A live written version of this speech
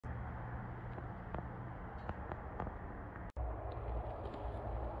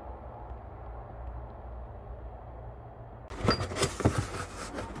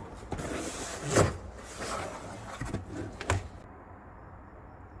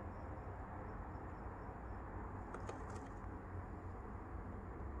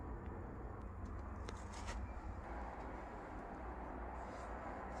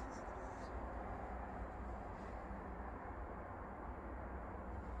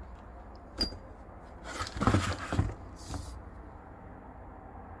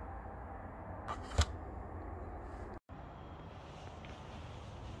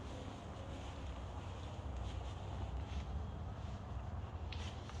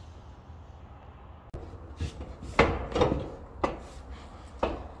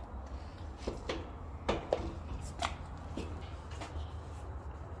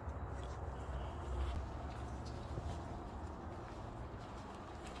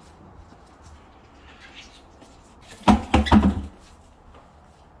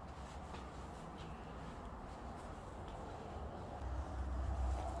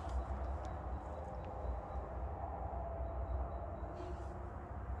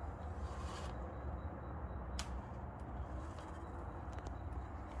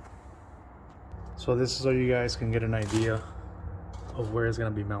So this is so you guys can get an idea of where it's gonna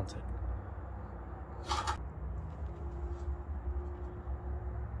be mounted.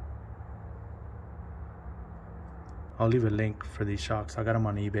 I'll leave a link for these shocks. I got them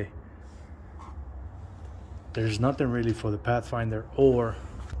on eBay. There's nothing really for the Pathfinder or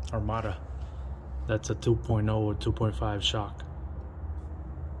Armada. That's a 2.0 or 2.5 shock.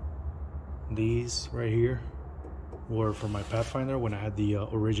 These right here were for my Pathfinder when I had the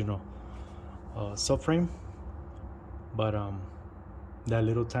original subframe, but that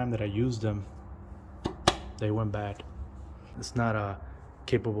little time that I used them, they went bad. It's not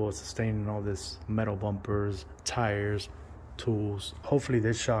capable of sustaining all this metal bumpers, tires, tools. Hopefully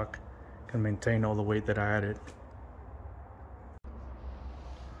this shock can maintain all the weight that I added.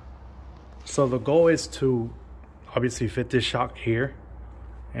 So the goal is to obviously fit this shock here,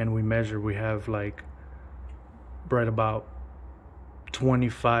 and we measure, we have like right about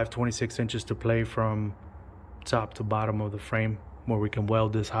 25-26 inches to play from top to bottom of the frame, where we can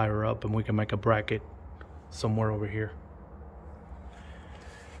weld this higher up and we can make a bracket somewhere over here.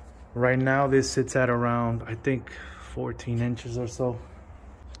 Right now this sits at around, I think, 14 inches or so.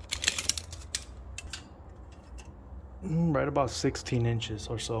 Right about 16 inches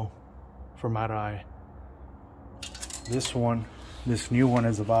or so from eye to eye. This one, this new one,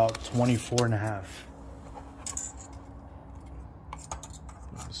 is about 24.5.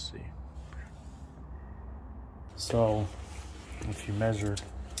 Let's see. So if you measured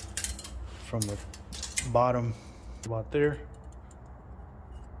from the bottom about there,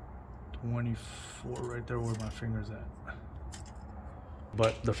 24 right there where my finger's at.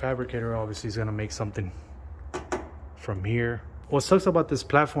 But the fabricator obviously is gonna make something from here. What sucks about this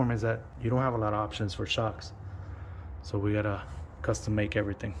platform is that you don't have a lot of options for shocks, so we gotta custom make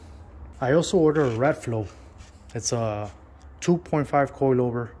everything. I also ordered a Radflo. It's a 2.5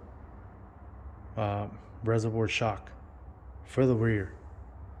 coilover reservoir shock for the rear.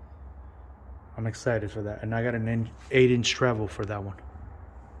 I'm excited for that, and I got an 8-inch travel for that one.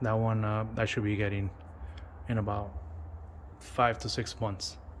 That one I should be getting in about 5 to 6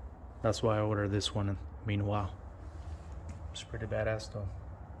 months. That's why I ordered this one. Meanwhile, it's pretty badass though.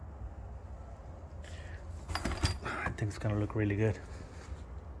 I think it's gonna look really good.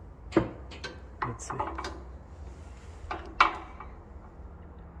 Let's see.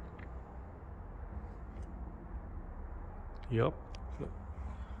 Yup,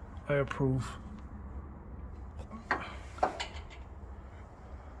 I approve.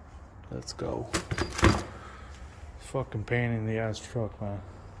 Let's go. Fucking pain in the ass truck, man.